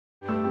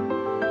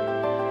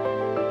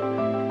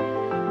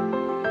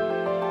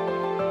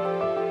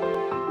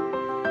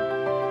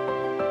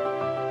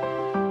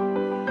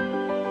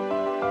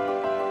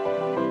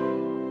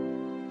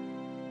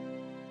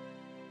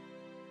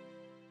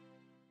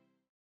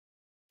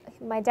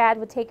My dad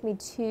would take me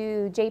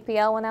to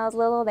JPL when I was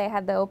little. They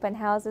had the open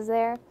houses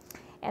there.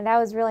 And that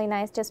was really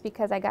nice just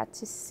because I got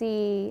to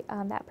see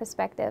that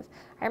perspective.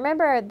 I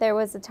remember there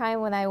was a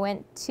time when I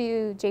went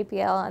to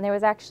JPL and there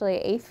was actually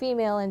a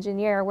female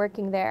engineer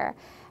working there.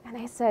 And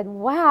I said,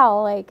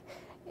 wow, like,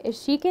 if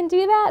she can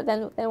do that,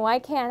 then why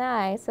can't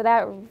I? So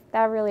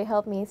that really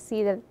helped me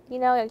see that,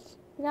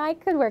 I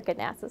could work at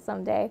NASA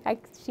someday.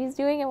 She's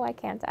doing it, why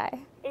can't I?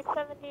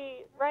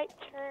 870, right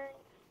turn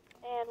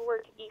and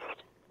work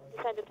east.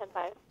 Descend to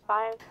 10-5.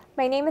 5.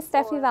 My name is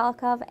Steffi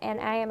Valkov,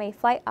 and I am a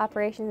flight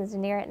operations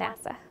engineer at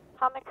NASA.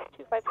 Comics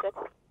 256.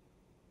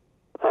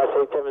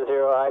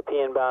 870,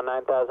 IP inbound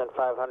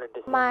 9,500.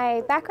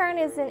 My background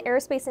is in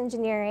aerospace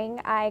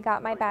engineering. I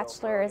got my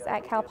bachelor's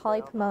at Cal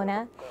Poly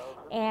Pomona,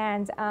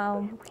 and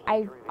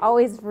I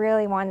always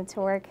really wanted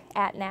to work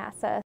at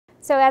NASA.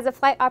 So as a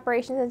flight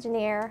operations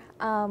engineer,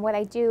 what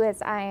I do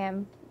is I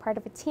am part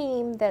of a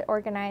team that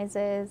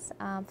organizes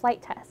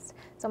flight tests.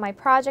 So my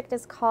project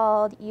is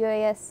called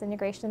UAS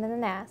Integration in the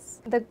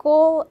NAS. The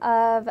goal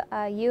of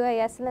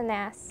UAS in the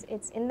NAS,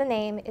 it's in the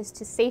name, is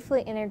to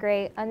safely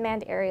integrate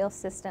unmanned aerial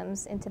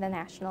systems into the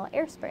national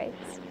airspace.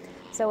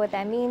 So what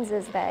that means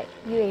is that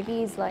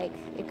UAVs like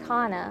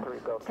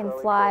Icana can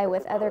fly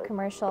with other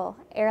commercial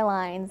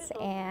airlines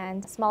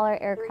and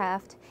smaller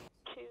aircraft.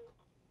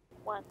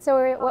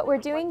 So what we're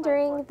doing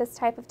during this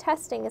type of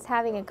testing is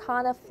having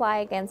Icana fly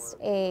against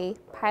a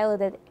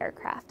piloted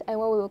aircraft. And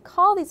what we would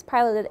call these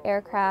piloted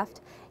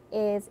aircraft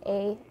is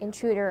a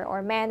intruder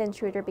or manned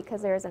intruder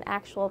because there is an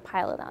actual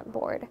pilot on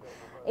board.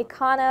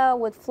 Icana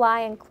would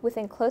fly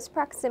within close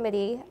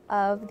proximity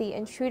of the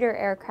intruder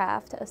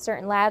aircraft, a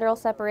certain lateral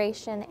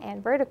separation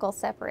and vertical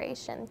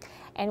separation.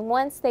 And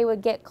once they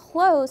would get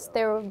close,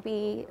 there would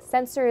be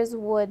sensors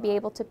would be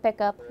able to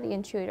pick up the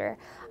intruder.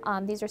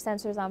 These are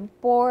sensors on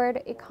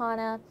board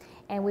Icana,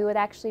 and we would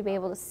actually be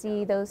able to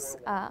see those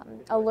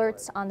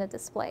alerts on the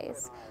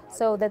displays,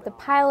 so that the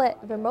pilot,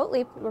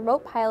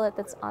 remote pilot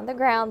that's on the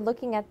ground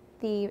looking at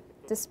the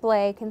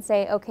display can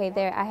say, okay,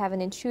 there I have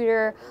an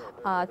intruder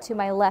to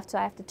my left, so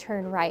I have to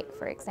turn right,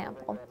 for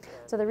example.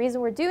 So the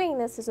reason we're doing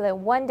this is so that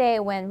one day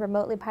when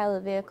remotely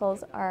piloted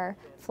vehicles are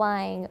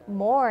flying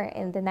more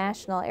in the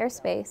national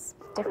airspace,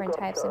 different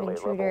types of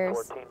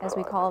intruders, as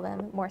we call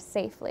them, more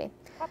safely.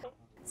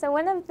 So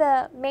one of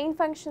the main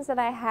functions that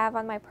I have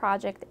on my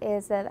project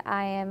is that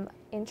I am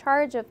in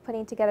charge of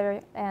putting together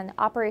an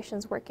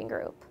operations working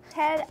group.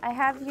 Ted, I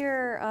have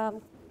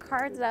your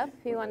cards up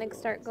if you want to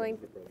start going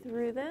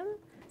through them.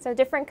 So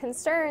different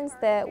concerns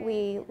that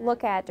we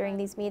look at during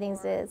these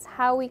meetings is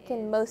how we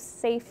can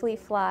most safely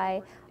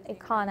fly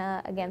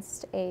Icana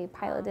against a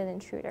piloted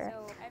intruder.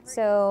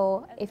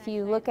 So if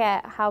you look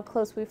at how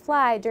close we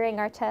fly during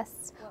our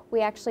tests,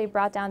 we actually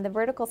brought down the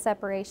vertical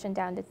separation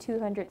down to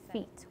 200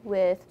 feet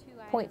with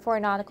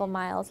 0.4 nautical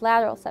miles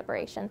lateral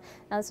separation.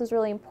 Now this was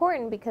really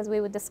important because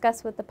we would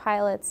discuss with the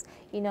pilots,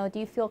 do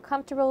you feel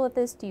comfortable with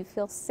this? Do you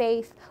feel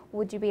safe?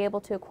 Would you be able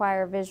to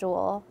acquire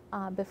visual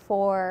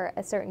before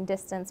a certain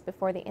distance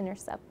before the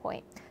intercept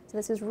point? So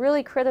this is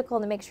really critical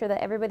to make sure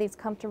that everybody's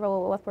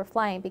comfortable with what we're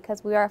flying,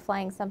 because we are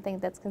flying something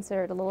that's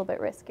considered a little bit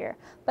riskier.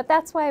 But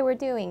that's why we're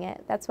doing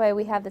it. That's why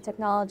we have the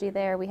technology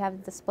there, we have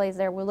the displays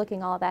there, we're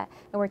looking at all that,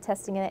 and we're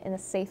testing it in a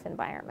safe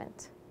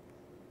environment.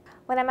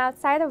 When I'm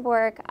outside of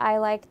work, I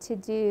like to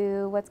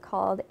do what's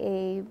called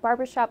a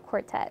barbershop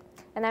quartet.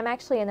 And I'm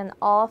actually in an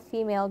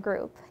all-female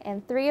group.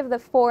 And 3 of the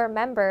 4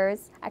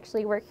 members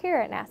actually work here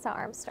at NASA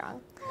Armstrong.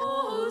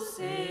 Oh,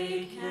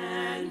 say,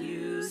 can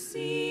you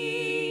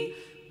see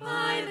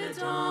by the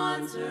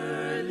dawn's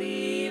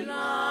early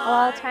light? A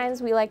lot of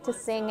times we like to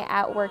sing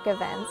at work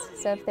events.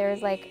 So if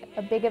there's like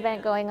a big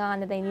event going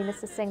on and they need us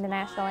to sing the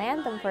national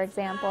anthem, for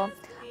example,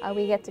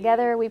 we get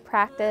together, we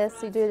practice,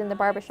 we do it in the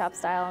barbershop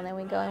style, and then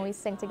we go and we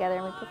sing together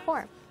and we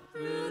perform.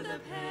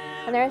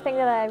 Another thing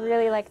that I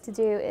really like to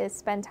do is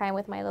spend time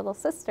with my little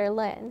sister,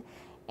 Lynn,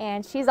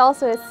 and she's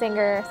also a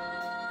singer.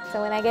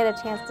 So when I get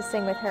a chance to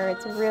sing with her,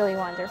 it's really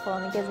wonderful,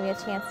 and it gives me a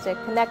chance to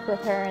connect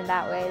with her in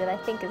that way that I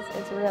think is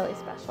really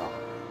special.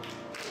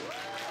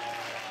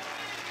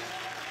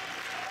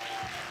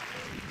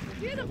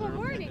 Beautiful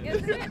morning,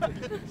 isn't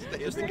it?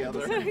 Stay us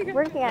together.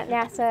 Working at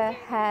NASA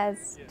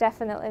has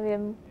definitely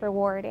been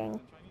rewarding.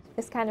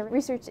 This kind of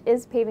research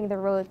is paving the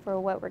road for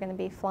what we're going to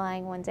be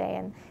flying one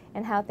day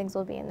and how things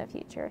will be in the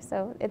future.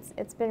 So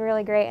it's been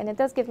really great, and it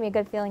does give me a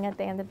good feeling at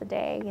the end of the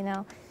day.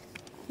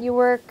 You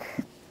work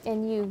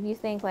and you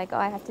think like, oh,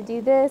 I have to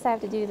do this, I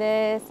have to do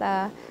this.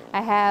 I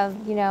have,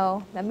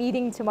 a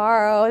meeting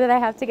tomorrow that I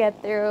have to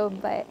get through,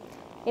 but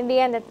in the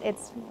end,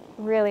 it's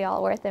really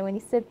all worth it when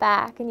you sit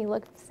back and you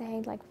look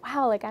saying like,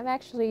 wow, like I'm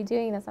actually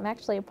doing this, I'm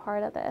actually a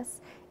part of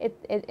this.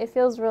 It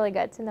feels really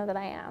good to know that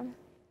I am.